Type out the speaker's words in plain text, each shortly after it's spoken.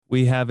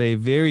We have a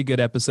very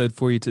good episode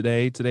for you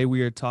today. Today,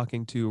 we are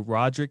talking to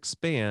Roderick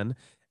Spann,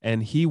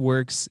 and he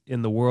works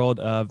in the world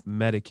of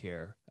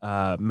Medicare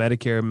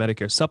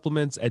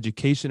supplements,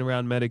 education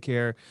around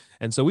Medicare.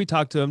 And so we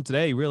talked to him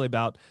today really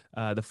about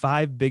the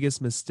five biggest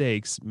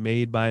mistakes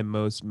made by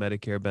most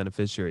Medicare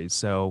beneficiaries.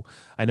 So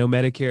I know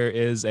Medicare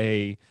is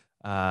a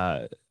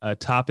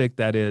topic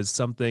that is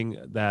something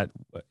that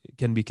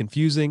can be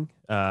confusing,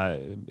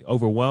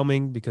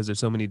 overwhelming because there's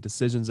so many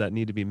decisions that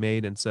need to be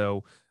made. And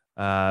so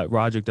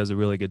Roderick does a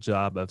really good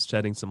job of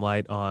shedding some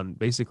light on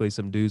basically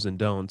some do's and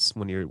don'ts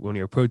when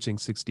you're approaching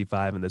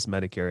 65 in this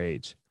Medicare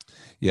age.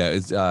 Yeah,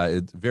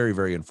 it's very,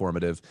 very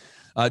informative.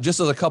 Just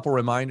as a couple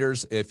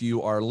reminders, if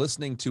you are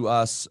listening to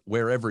us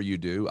wherever you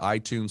do,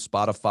 iTunes,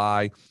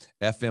 Spotify,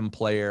 FM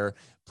player,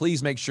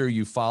 please make sure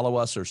you follow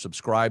us or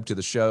subscribe to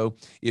the show.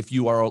 If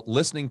you are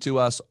listening to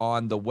us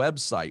on the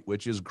website,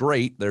 which is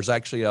great, there's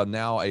actually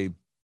now a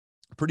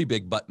pretty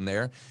big button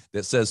there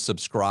that says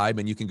subscribe,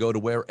 and you can go to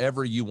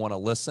wherever you want to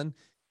listen.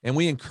 And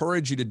we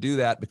encourage you to do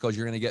that because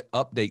you're going to get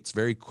updates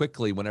very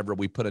quickly whenever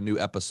we put a new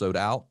episode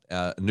out.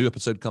 A new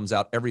episode comes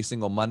out every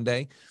single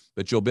Monday,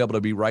 but you'll be able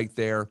to be right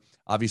there.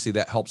 Obviously,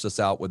 that helps us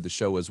out with the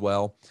show as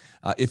well.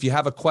 If you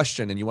have a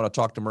question and you want to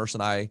talk to Merce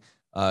and I,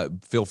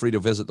 feel free to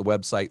visit the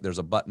website. There's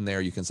a button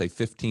there. You can say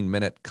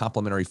 15-minute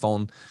complimentary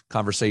phone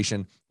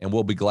conversation, and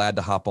we'll be glad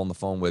to hop on the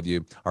phone with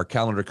you. Our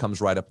calendar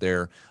comes right up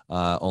there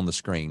on the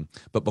screen.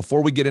 But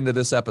before we get into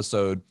this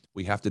episode,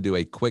 we have to do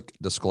a quick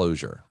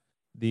disclosure.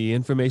 The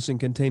information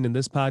contained in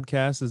this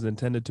podcast is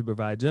intended to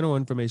provide general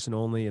information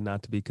only and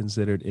not to be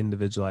considered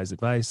individualized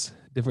advice.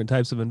 Different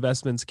types of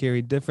investments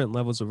carry different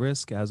levels of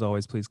risk. As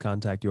always, please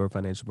contact your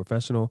financial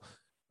professional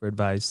for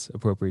advice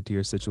appropriate to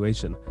your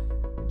situation.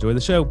 Enjoy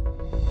the show.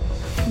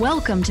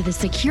 Welcome to the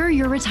Secure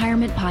Your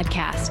Retirement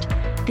podcast.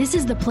 This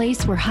is the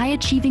place where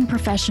high-achieving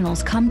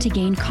professionals come to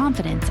gain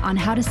confidence on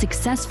how to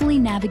successfully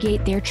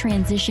navigate their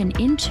transition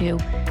into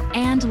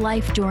and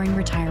life during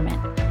retirement.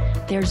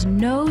 There's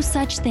no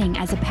such thing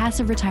as a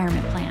passive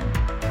retirement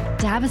plan.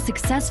 To have a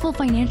successful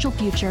financial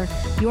future,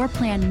 your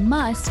plan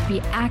must be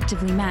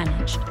actively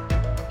managed.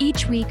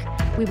 Each week,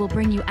 we will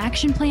bring you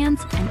action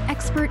plans and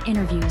expert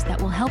interviews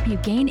that will help you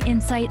gain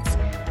insights,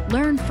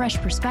 learn fresh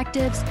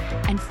perspectives,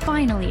 and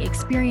finally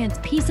experience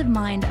peace of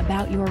mind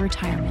about your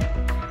retirement.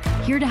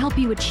 Here to help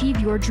you achieve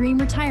your dream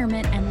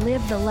retirement and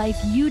live the life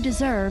you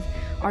deserve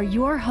are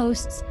your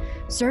hosts,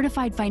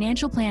 certified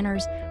financial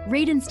planners,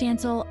 Radon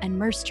Stansel and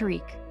Merce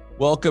Tariq.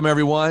 Welcome,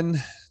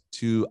 everyone,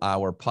 to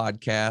our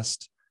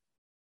podcast.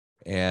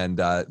 And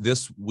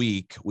this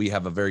week, we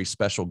have a very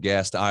special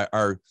guest.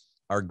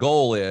 Our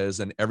goal is,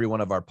 and every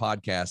one of our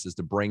podcasts is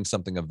to bring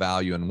something of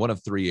value in one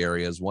of three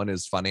areas. One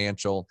is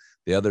financial,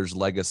 the other is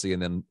legacy,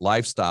 and then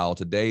lifestyle.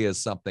 Today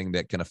is something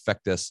that can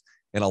affect us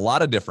in a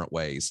lot of different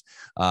ways.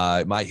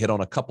 It might hit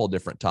on a couple of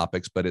different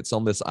topics, but it's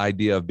on this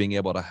idea of being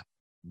able to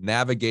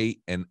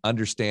navigate and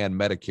understand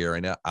Medicare.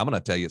 And I'm going to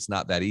tell you, it's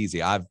not that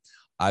easy. I've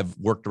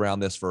worked around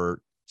this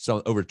for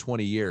over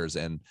 20 years,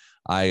 and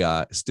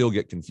I still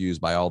get confused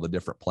by all the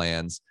different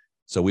plans.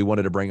 So we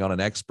wanted to bring on an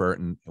expert,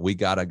 and we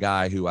got a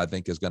guy who I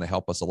think is going to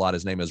help us a lot.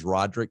 His name is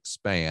Roderick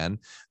Spann.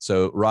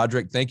 So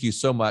Roderick, thank you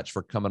so much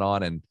for coming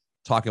on and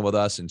talking with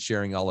us and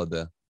sharing all of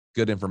the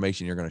good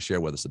information you're going to share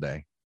with us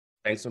today.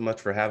 Thanks so much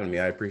for having me.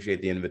 I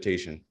appreciate the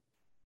invitation.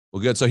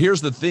 Well, good. So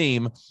here's the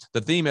theme. The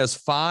theme is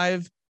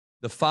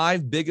the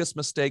five biggest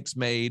mistakes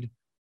made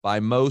by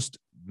most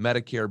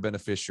Medicare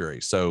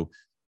beneficiaries. So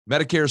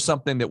Medicare is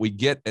something that we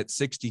get at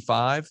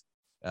 65.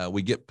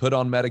 We get put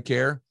on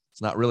Medicare.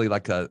 It's not really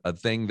like a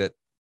thing that,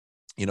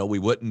 we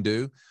wouldn't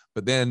do.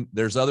 But then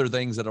there's other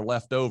things that are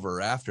left over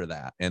after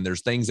that. And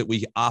there's things that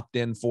we opt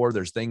in for.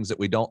 There's things that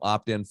we don't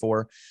opt in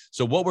for.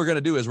 So what we're going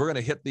to do is we're going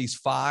to hit these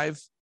five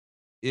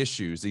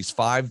issues, these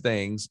five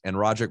things. And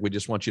Roderick, we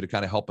just want you to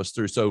kind of help us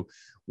through. So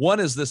one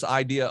is this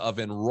idea of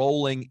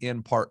enrolling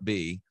in Part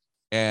B.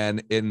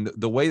 And in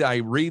the way that I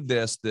read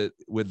this, that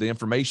with the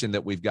information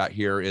that we've got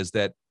here, is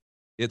that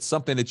it's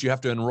something that you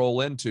have to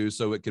enroll into.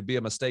 So it could be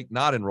a mistake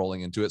not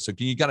enrolling into it. So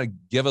can you kind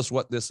of give us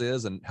what this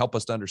is and help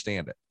us to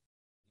understand it?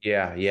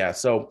 Yeah.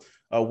 So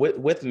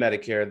with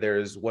Medicare,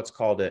 there's what's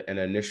called an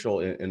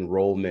initial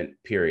enrollment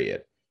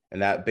period. And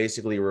that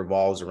basically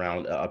revolves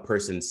around a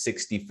person's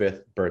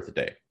 65th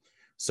birthday.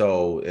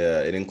 So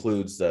it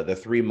includes the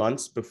 3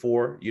 months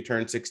before you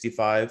turn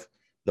 65,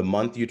 the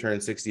month you turn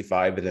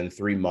 65, and then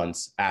 3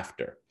 months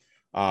after.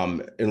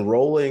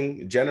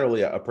 Enrolling,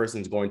 generally a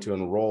person's going to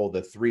enroll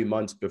the 3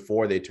 months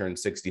before they turn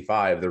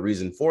 65. The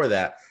reason for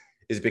that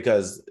is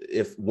because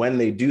when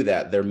they do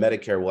that, their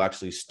Medicare will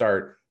actually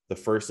start the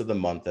first of the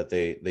month that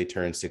they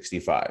turn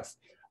 65.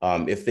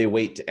 If they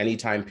wait to any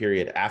time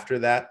period after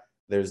that,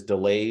 there's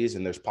delays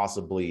and there's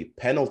possibly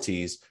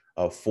penalties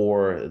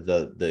for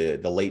the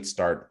late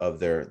start of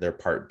their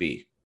Part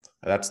B.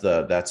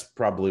 That's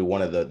probably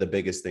one of the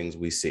biggest things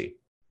we see.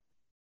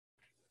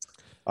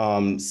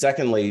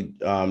 Secondly,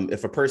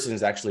 if a person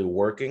is actually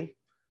working,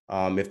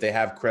 if they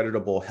have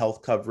creditable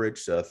health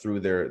coverage through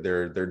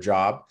their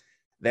job,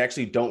 they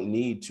actually don't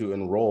need to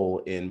enroll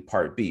in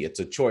Part B. It's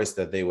a choice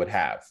that they would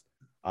have.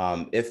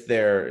 If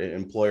their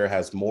employer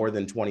has more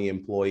than 20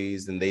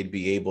 employees, then they'd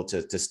be able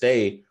to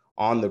stay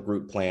on the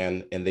group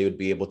plan, and they would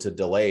be able to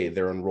delay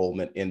their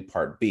enrollment in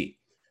Part B.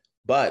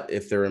 But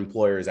if their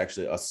employer is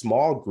actually a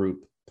small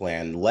group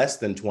plan, less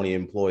than 20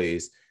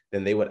 employees,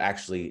 then they would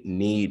actually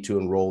need to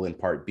enroll in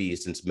Part B,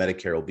 since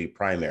Medicare will be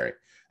primary.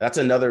 That's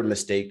another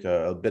mistake,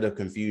 a bit of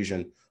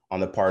confusion on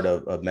the part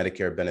of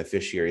Medicare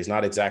beneficiaries,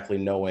 not exactly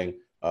knowing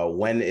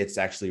when it's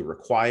actually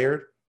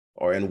required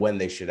and when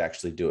they should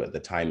actually do it, the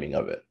timing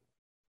of it.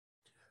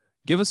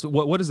 Give us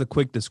what is a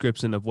quick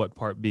description of what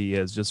Part B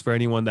is, just for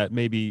anyone that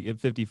maybe at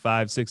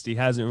 55, 60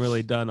 hasn't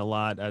really done a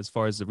lot as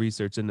far as the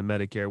research into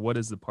Medicare. What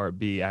does the Part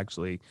B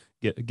actually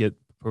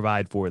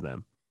provide for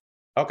them?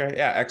 Okay,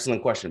 yeah,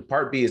 excellent question.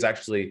 Part B is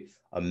actually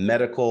a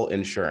medical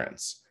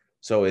insurance.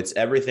 So it's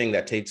everything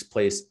that takes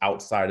place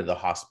outside of the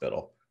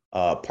hospital.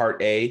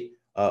 Part A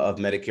of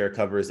Medicare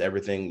covers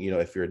everything,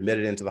 if you're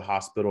admitted into the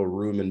hospital,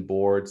 room and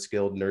board,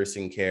 skilled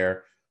nursing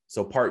care.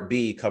 So Part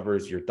B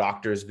covers your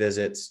doctor's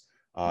visits,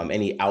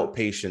 any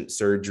outpatient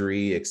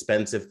surgery,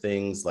 expensive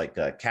things like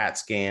CAT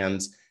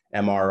scans,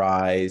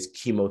 MRIs,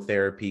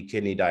 chemotherapy,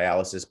 kidney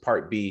dialysis.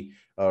 Part B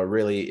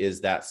really is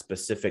that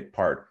specific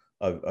part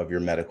of your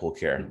medical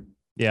care.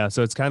 Yeah,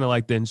 so it's kind of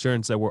like the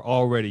insurance that we're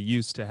already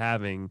used to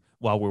having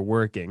while we're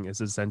working.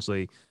 Is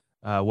essentially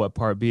what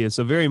Part B is.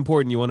 So very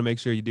important. You want to make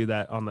sure you do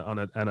that on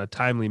a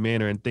timely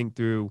manner and think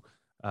through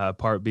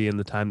Part B and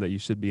the time that you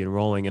should be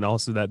enrolling. And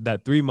also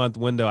that 3-month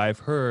window, I've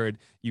heard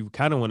you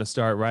kind of want to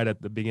start right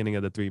at the beginning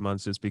of the 3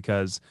 months, just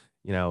because,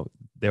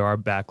 there are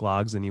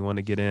backlogs and you want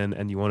to get in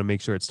and you want to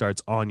make sure it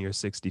starts on your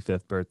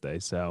 65th birthday.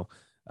 So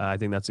I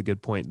think that's a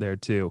good point there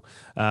too.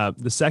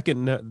 The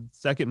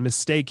second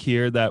mistake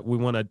here that we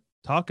want to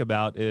talk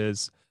about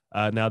is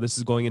now this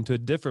is going into a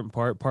different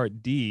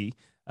Part D,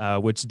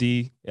 which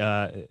D,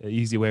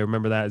 easy way to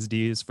remember that is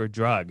D is for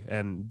drug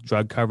and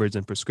drug coverage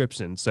and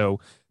prescription. So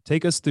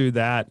take us through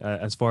that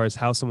as far as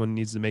how someone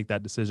needs to make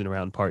that decision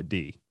around Part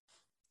D.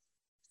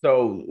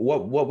 So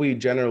what we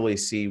generally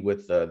see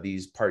with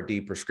these Part D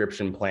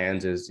prescription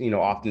plans is,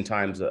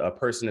 oftentimes a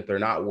person, if they're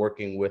not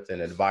working with an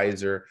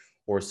advisor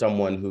or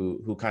someone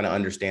who kind of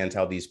understands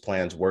how these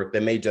plans work, they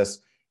may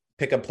just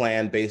pick a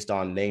plan based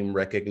on name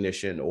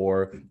recognition,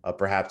 or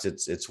perhaps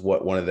it's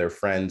what one of their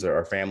friends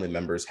or family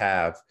members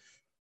have.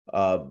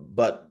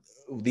 But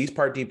these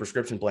Part D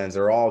prescription plans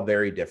are all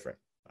very different.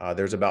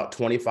 There's about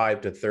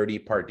 25 to 30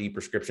 Part D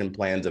prescription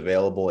plans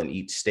available in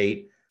each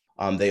state.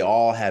 They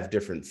all have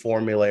different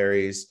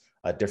formularies,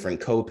 different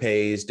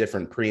copays,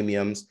 different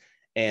premiums,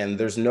 and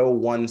there's no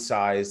one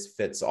size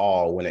fits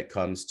all when it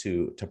comes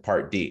to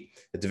Part D.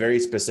 It's very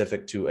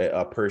specific to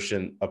a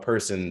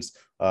person's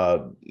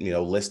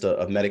list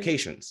of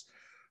medications.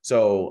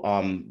 So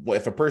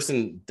if a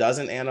person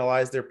doesn't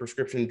analyze their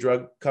prescription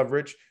drug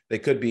coverage, they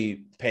could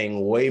be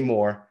paying way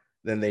more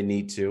than they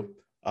need to,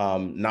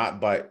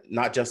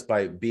 not just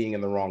by being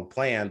in the wrong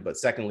plan, but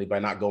secondly, by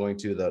not going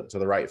to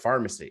the right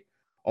pharmacy.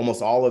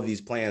 Almost all of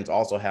these plans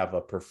also have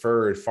a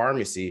preferred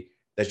pharmacy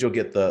that you'll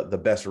get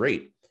the best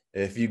rate.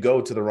 If you go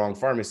to the wrong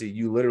pharmacy,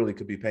 you literally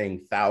could be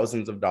paying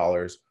thousands of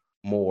dollars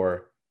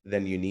more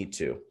than you need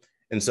to.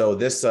 And so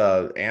this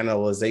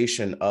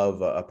analyzation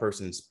of a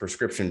person's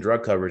prescription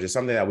drug coverage is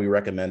something that we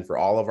recommend for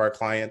all of our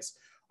clients.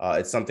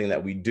 It's something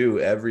that we do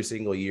every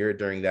single year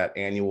during that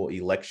annual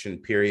election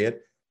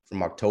period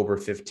from October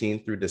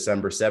 15th through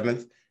December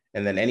 7th.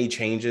 And then any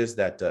changes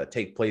that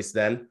take place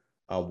then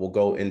will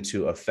go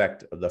into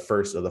effect the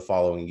first of the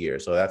following year.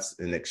 So that's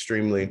an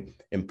extremely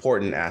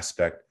important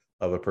aspect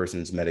of a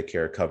person's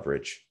Medicare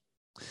coverage.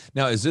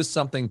 Now, is this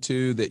something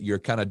too that you're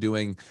kind of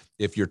doing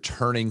if you're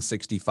turning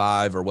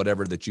 65 or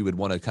whatever, that you would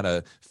want to kind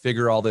of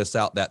figure all this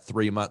out that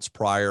 3 months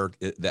prior?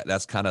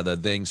 That's kind of the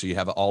thing. So you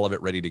have all of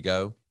it ready to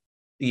go?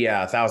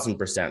 Yeah,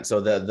 1,000%. So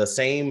the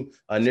same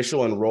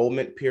initial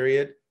enrollment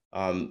period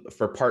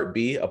for Part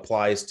B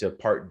applies to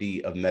Part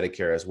D of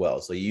Medicare as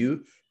well. So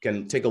you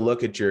can take a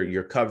look at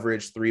your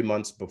coverage 3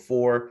 months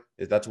before.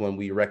 That's when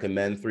we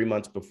recommend 3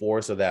 months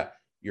before, so that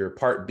your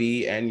Part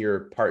B and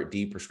your Part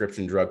D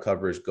prescription drug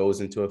coverage goes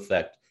into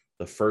effect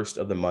the first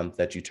of the month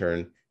that you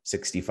turn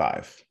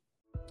 65.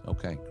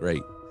 Okay,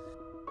 great.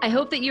 I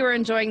hope that you are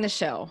enjoying the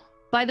show.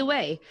 By the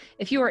way,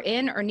 if you are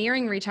in or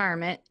nearing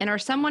retirement and are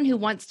someone who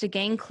wants to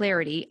gain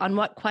clarity on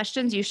what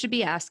questions you should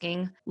be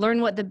asking, learn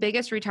what the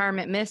biggest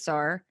retirement myths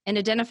are, and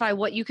identify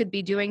what you could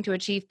be doing to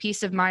achieve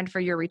peace of mind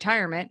for your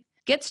retirement,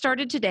 get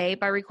started today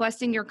by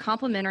requesting your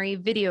complimentary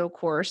video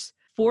course,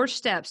 4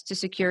 Steps to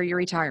Secure Your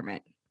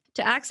Retirement.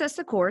 To access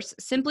the course,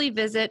 simply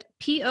visit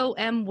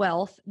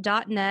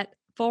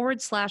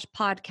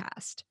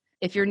pomwealth.net/podcast.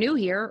 If you're new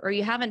here or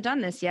you haven't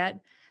done this yet,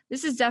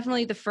 this is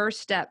definitely the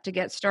first step to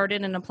get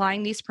started in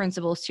applying these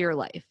principles to your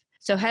life.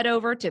 So head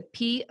over to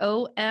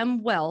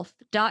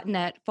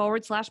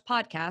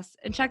pomwealth.net/podcast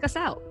and check us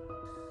out.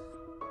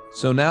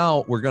 So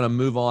now we're going to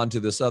move on to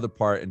this other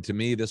part. And to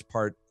me, this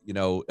part,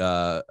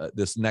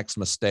 this next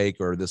mistake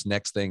or this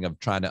next thing of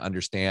trying to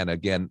understand,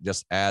 again,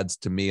 just adds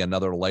to me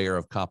another layer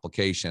of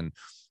complication.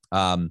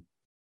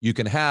 You've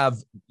got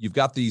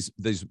this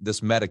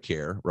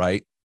Medicare,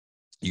 right?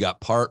 You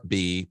got Part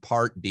B,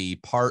 Part D,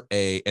 Part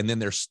A, and then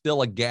there's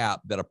still a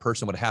gap that a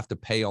person would have to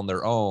pay on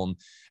their own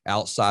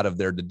outside of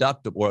their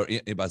deductible or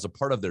as a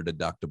part of their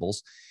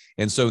deductibles.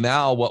 And so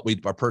now what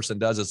a person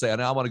does is say,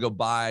 now I want to go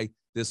buy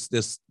this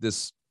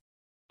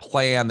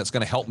plan that's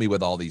going to help me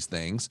with all these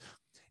things.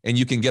 And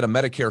you can get a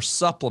Medicare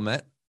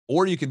supplement,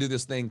 or you can do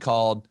this thing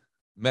called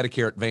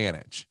Medicare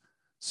Advantage.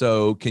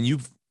 So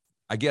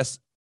I guess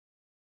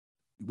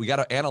we got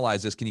to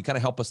analyze this. Can you kind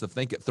of help us to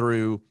think it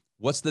through?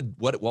 What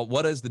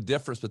is the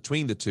difference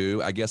between the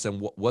two, I guess,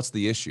 and what's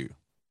the issue?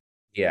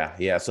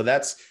 Yeah. So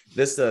this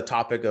is the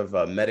topic of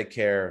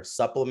Medicare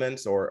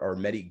supplements or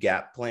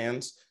Medigap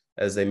plans,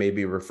 as they may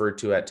be referred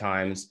to at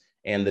times.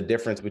 And the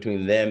difference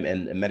between them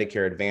and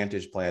Medicare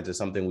Advantage plans is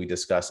something we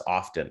discuss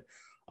often.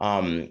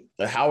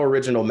 How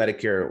original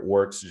Medicare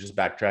works, just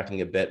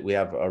backtracking a bit, we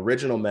have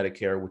original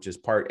Medicare, which is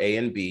Part A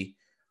and B.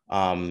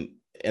 In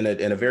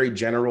a very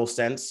general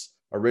sense,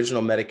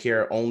 original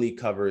Medicare only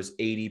covers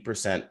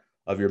 80%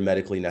 of your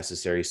medically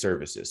necessary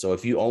services. So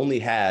if you only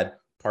had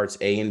Parts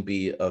A and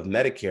B of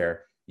Medicare,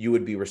 you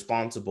would be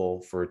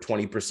responsible for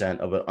 20%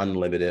 of an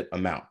unlimited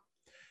amount.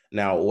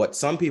 Now, what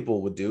some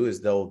people would do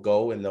is they'll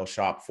go and they'll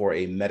shop for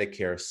a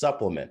Medicare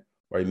supplement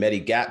or a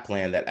Medigap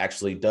plan that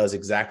actually does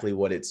exactly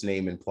what its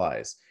name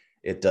implies.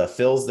 It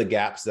fills the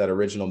gaps that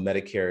original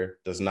Medicare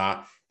does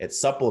not. It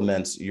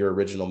supplements your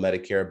original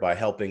Medicare by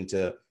helping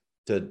to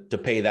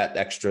pay that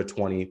extra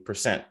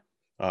 20%.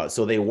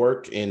 So they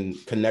work in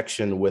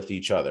connection with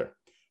each other.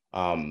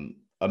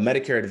 A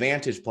Medicare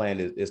Advantage plan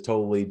is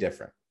totally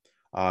different.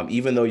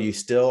 Even though you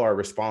still are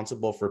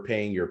responsible for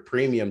paying your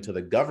premium to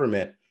the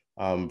government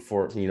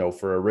for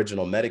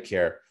original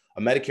Medicare,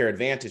 a Medicare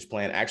Advantage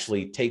plan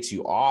actually takes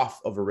you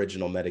off of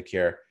original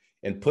Medicare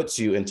and puts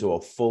you into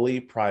a fully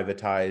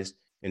privatized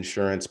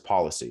insurance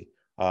policy,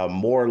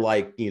 more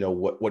like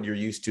what you're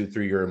used to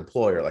through your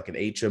employer, like an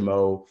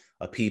HMO,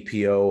 a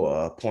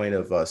PPO, a point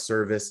of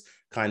service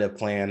kind of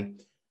plan.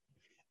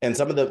 And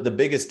some of the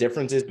biggest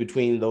differences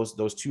between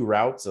those two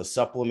routes, a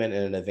supplement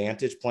and an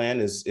Advantage plan,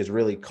 is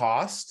really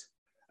cost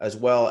as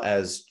well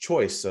as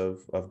choice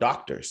of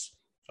doctors.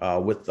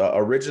 With the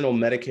original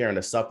Medicare and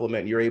a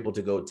supplement, you're able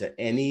to go to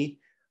any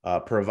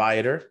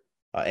provider,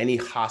 any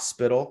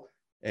hospital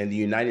in the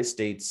United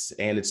States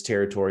and its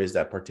territories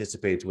that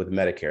participates with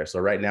Medicare. So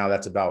right now,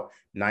 that's about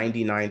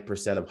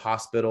 99% of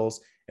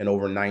hospitals and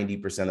over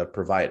 90% of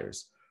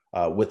providers.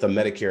 With a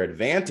Medicare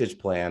Advantage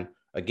plan,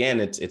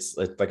 again, it's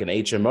like an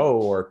HMO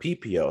or a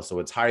PPO. So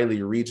it's highly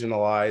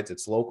regionalized,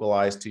 it's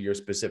localized to your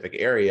specific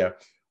area,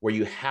 where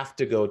you have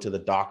to go to the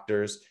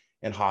doctors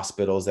and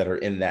hospitals that are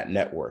in that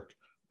network.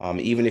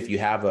 Even if you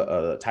have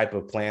a type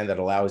of plan that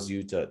allows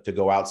you to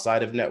go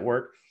outside of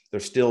network,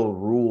 there's still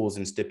rules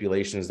and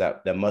stipulations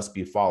that must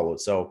be followed.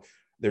 So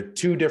there are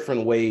two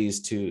different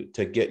ways to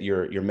get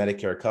your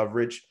Medicare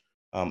coverage.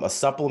 A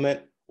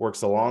supplement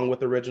works along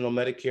with original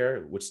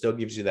Medicare, which still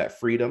gives you that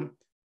freedom.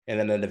 And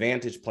then an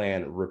Advantage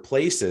plan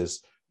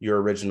replaces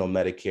your original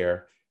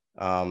Medicare,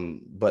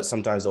 but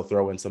sometimes they'll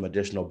throw in some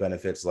additional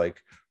benefits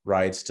like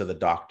rides to the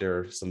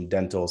doctor, some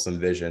dental, some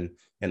vision,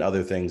 and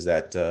other things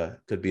that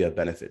could be a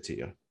benefit to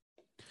you.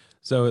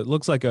 So it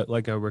looks like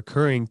a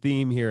recurring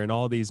theme here in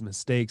all these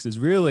mistakes is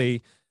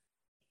really,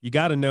 you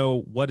got to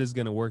know what is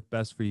going to work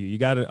best for you. You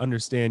got to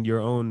understand your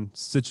own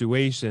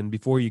situation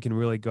before you can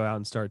really go out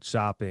and start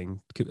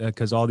shopping,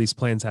 because all these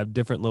plans have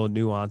different little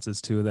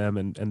nuances to them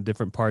and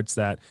different parts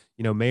that,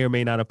 may or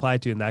may not apply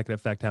to you. And that can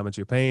affect how much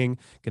you're paying,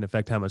 can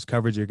affect how much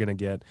coverage you're going to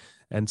get.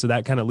 And so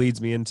that kind of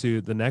leads me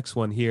into the next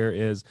one here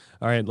is,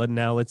 all right,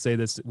 let's say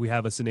we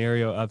have a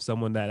scenario of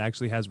someone that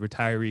actually has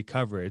retiree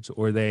coverage,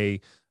 or they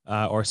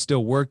are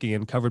still working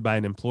and covered by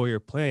an employer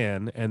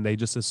plan, and they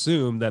just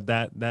assume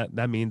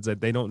that means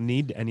that they don't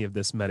need any of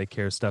this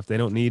Medicare stuff. They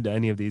don't need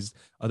any of these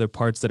other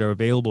parts that are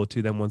available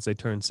to them once they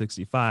turn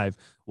 65.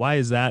 Why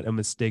is that a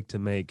mistake to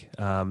make,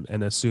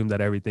 and assume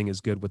that everything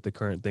is good with the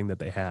current thing that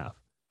they have?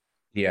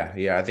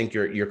 Yeah. I think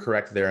you're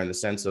correct there in the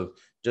sense of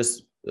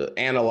just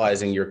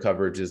analyzing your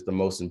coverage is the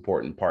most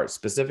important part.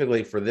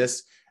 Specifically for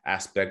this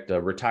aspect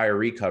of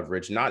retiree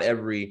coverage, not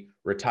every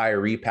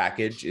retiree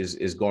package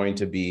is going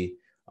to be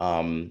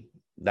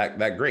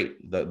that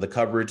great. The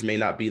coverage may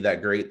not be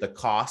that great. The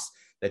cost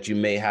that you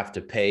may have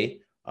to pay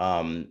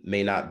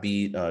may not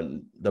be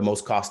the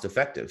most cost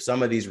effective.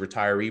 Some of these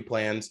retiree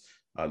plans,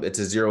 it's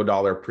a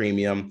 $0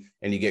 premium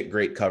and you get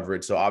great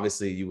coverage. So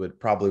obviously you would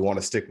probably want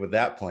to stick with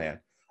that plan.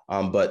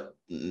 But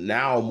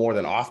now more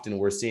than often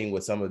we're seeing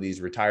with some of these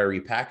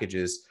retiree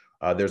packages,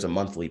 there's a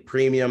monthly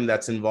premium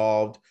that's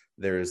involved.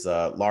 There's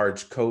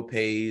large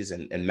co-pays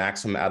and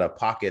maximum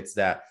out-of-pockets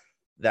that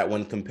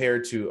when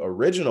compared to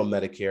original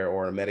Medicare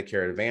or a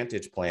Medicare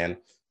Advantage plan,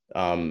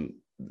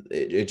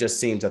 it just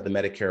seems that the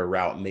Medicare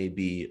route may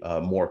be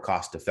more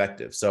cost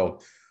effective. So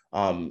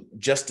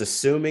just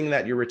assuming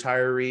that your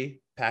retiree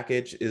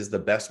package is the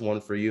best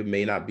one for you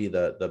may not be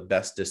the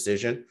best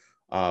decision.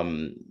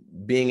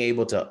 Being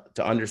able to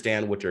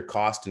understand what your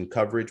cost and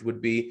coverage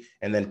would be,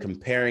 and then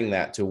comparing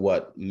that to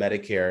what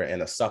Medicare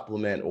and a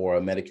supplement or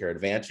a Medicare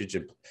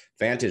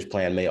Advantage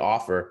plan may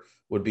offer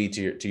would be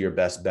to your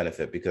best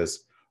benefit,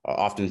 because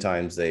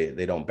oftentimes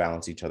they don't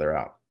balance each other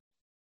out.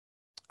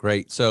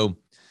 Great. So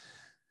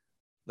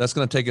that's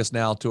going to take us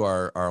now to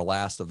our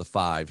last of the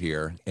 5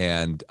 here.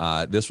 And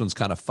this one's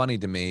kind of funny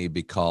to me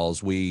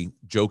because we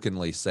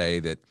jokingly say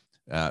that,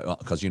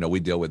 because, we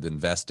deal with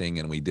investing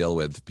and we deal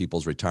with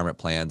people's retirement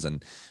plans.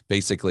 And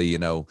basically,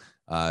 a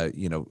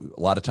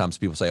lot of times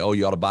people say, oh,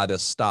 you ought to buy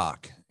this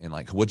stock. And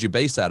like, what'd you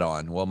base that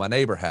on? Well, my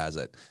neighbor has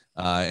it.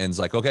 And it's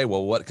like, okay,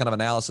 well, what kind of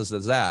analysis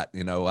is that?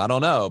 I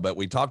don't know, but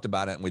we talked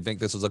about it and we think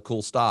this is a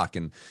cool stock.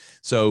 And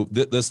so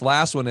this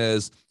last one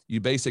is, you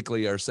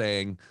basically are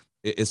saying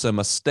it's a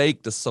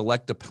mistake to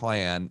select a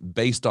plan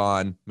based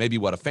on maybe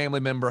what a family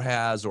member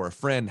has or a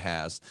friend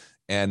has,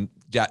 and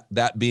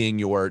that being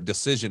your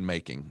decision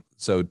making.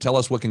 So tell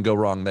us what can go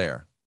wrong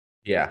there.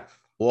 Yeah.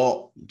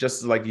 Well,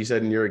 just like you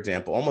said in your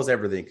example, almost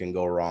everything can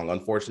go wrong.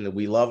 Unfortunately,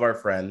 we love our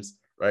friends,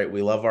 right?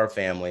 We love our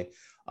family,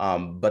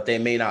 but they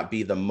may not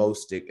be the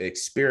most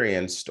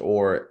experienced,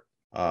 or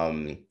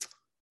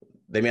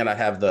they may not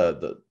have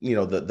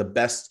the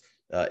best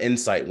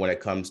insight when it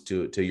comes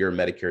to your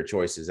Medicare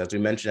choices. As we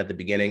mentioned at the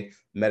beginning,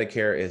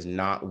 Medicare is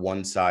not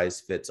one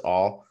size fits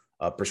all.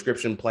 A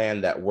prescription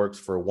plan that works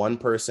for one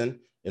person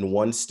in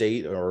one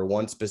state or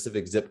one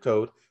specific zip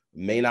code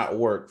may not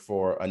work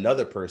for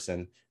another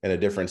person in a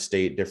different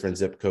state, different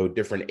zip code,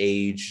 different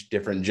age,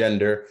 different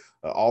gender.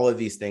 All of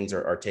these things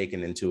are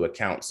taken into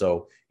account.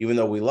 So even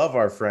though we love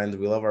our friends,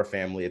 we love our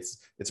family,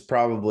 it's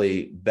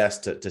probably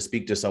best to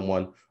speak to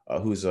someone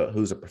who's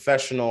a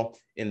professional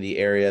in the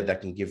area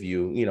that can give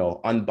you,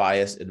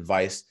 unbiased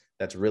advice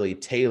that's really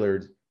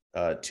tailored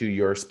to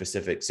your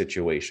specific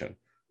situation.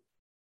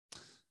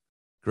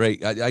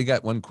 Great. I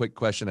got one quick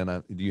question,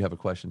 and do you have a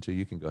question too?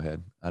 You can go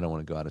ahead. I don't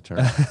want to go out of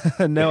turn.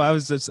 No, I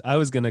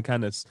was going to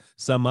kind of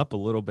sum up a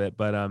little bit,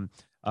 but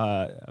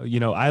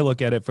I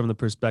look at it from the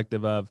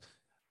perspective of,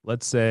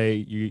 let's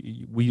say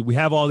we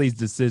have all these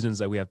decisions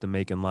that we have to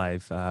make in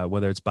life,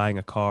 whether it's buying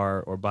a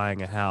car or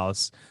buying a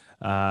house,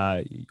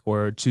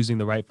 or choosing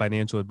the right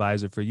financial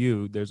advisor for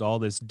you. There's all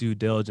this due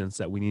diligence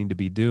that we need to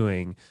be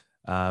doing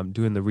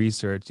the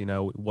research.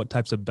 What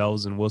types of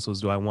bells and whistles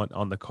do I want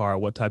on the car?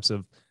 What types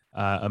of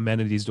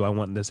amenities do I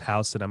want in this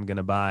house that I'm going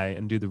to buy,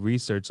 and do the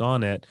research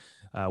on it?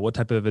 What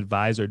type of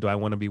advisor do I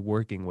want to be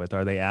working with?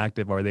 Are they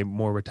active? Are they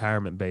more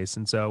retirement based?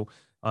 And so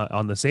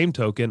on the same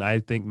token, I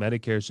think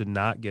Medicare should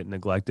not get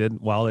neglected.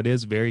 While it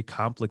is very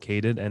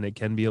complicated and it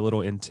can be a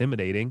little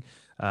intimidating,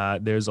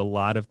 there's a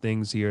lot of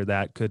things here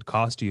that could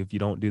cost you if you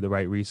don't do the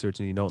right research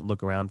and you don't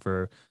look around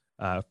for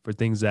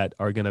things that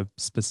are going to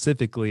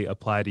specifically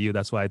apply to you.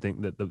 That's why I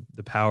think that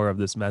the power of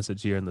this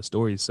message here and the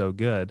story is so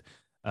good.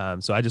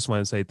 So I just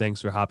want to say thanks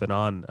for hopping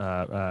on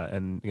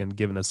and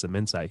giving us some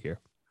insight here.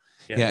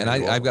 Yeah, and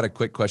I've got a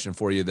quick question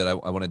for you that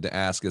I wanted to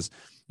ask is,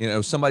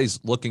 somebody's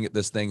looking at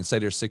this thing, say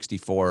they're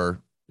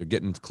 64, they're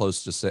getting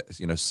close to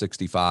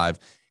 65.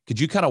 Could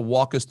you kind of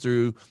walk us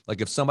through, like,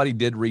 if somebody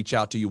did reach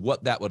out to you,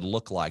 what that would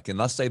look like? And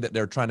let's say that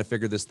they're trying to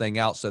figure this thing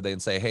out, so they can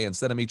say, hey,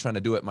 instead of me trying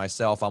to do it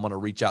myself, I'm going to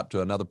reach out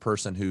to another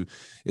person who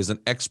is an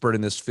expert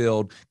in this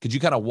field. Could you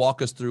kind of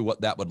walk us through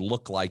what that would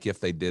look like if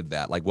they did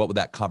that? Like, what would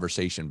that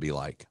conversation be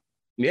like?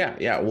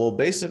 Yeah. Well,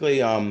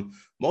 basically,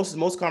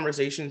 most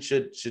conversations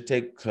should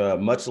take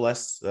much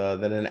less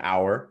than an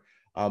hour.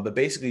 But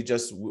basically,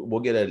 just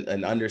we'll get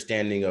an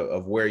understanding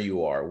of where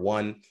you are.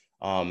 One,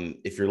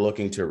 if you're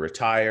looking to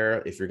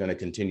retire, if you're going to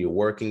continue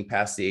working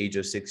past the age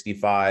of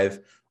 65,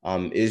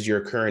 is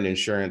your current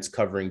insurance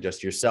covering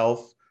just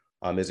yourself?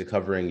 Is it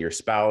covering your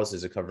spouse?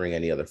 Is it covering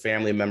any other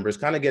family members?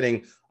 Kind of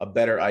getting a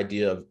better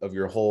idea of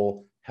your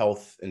whole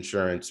health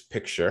insurance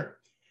picture.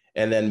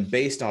 And then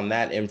based on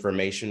that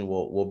information,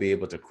 we'll be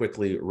able to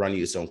quickly run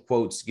you some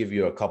quotes, give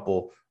you a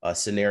couple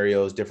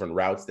scenarios, different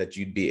routes that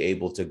you'd be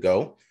able to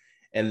go.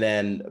 And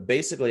then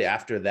basically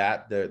after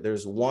that,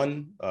 there's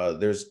one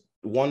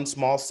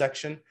small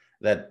section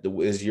that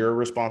is your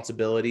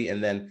responsibility.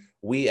 And then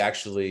we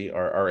actually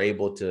are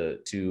able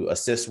to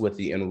assist with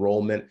the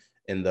enrollment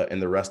in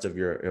the rest of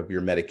your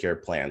Medicare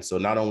plan. So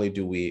not only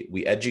do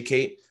we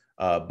educate,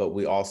 but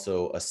we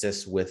also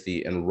assist with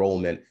the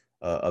enrollment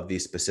of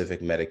these specific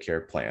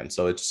Medicare plans.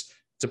 So it's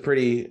a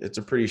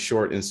pretty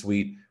short and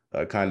sweet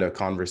kind of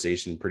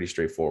conversation, pretty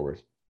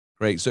straightforward.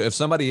 Great. So if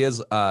somebody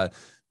is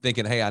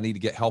thinking, hey, I need to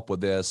get help with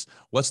this,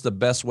 what's the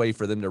best way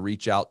for them to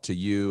reach out to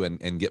you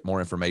and get more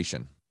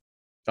information?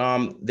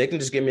 They can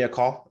just give me a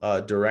call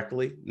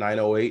directly,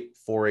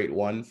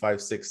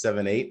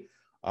 908-481-5678.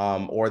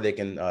 Or they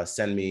can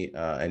send me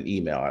an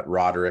email at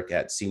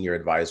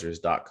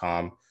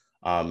roderick@senioradvisors.com.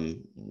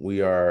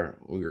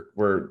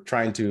 We're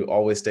trying to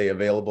always stay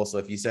available. So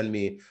if you send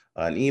me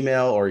an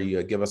email or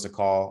you give us a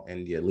call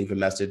and you leave a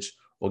message,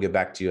 we'll get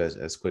back to you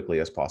as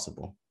quickly as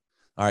possible.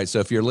 All right. So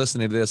if you're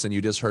listening to this and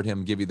you just heard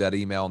him give you that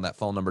email and that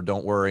phone number,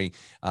 don't worry.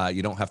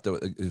 You don't have to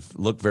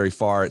look very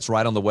far. It's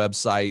right on the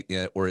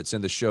website, or it's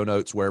in the show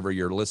notes, wherever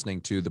you're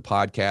listening to the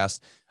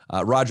podcast.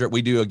 Roderick,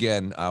 we do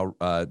again.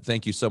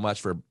 Thank you so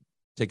much for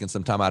taking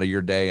some time out of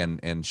your day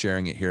and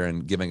sharing it here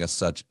and giving us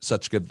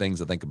such good things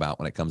to think about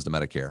when it comes to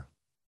Medicare.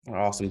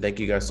 Awesome. Thank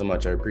you guys so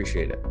much. I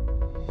appreciate it.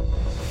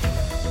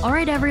 All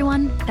right,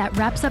 everyone, that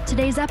wraps up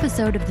today's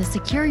episode of the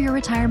Secure Your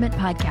Retirement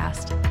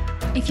podcast.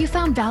 If you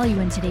found value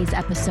in today's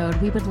episode,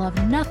 we would love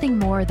nothing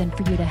more than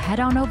for you to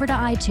head on over to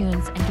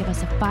iTunes and give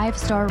us a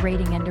 5-star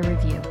rating and a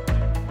review.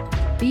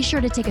 Be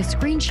sure to take a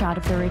screenshot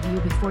of the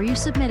review before you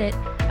submit it,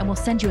 and we'll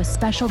send you a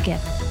special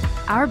gift,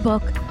 our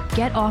book,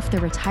 Get Off the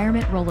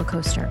Retirement Roller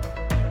Coaster.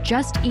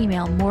 Just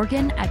email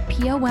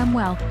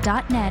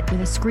morgan@pomwealth.net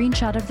with a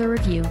screenshot of the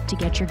review to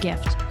get your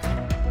gift.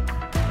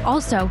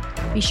 Also,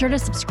 be sure to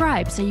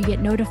subscribe so you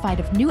get notified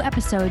of new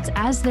episodes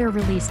as they're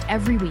released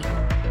every week.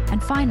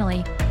 And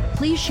finally,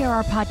 please share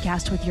our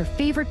podcast with your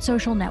favorite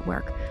social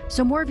network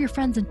so more of your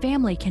friends and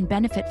family can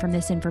benefit from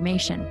this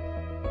information.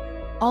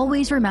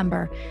 Always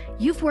remember,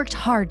 you've worked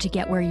hard to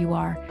get where you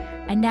are,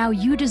 and now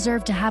you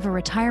deserve to have a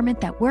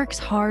retirement that works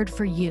hard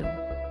for you.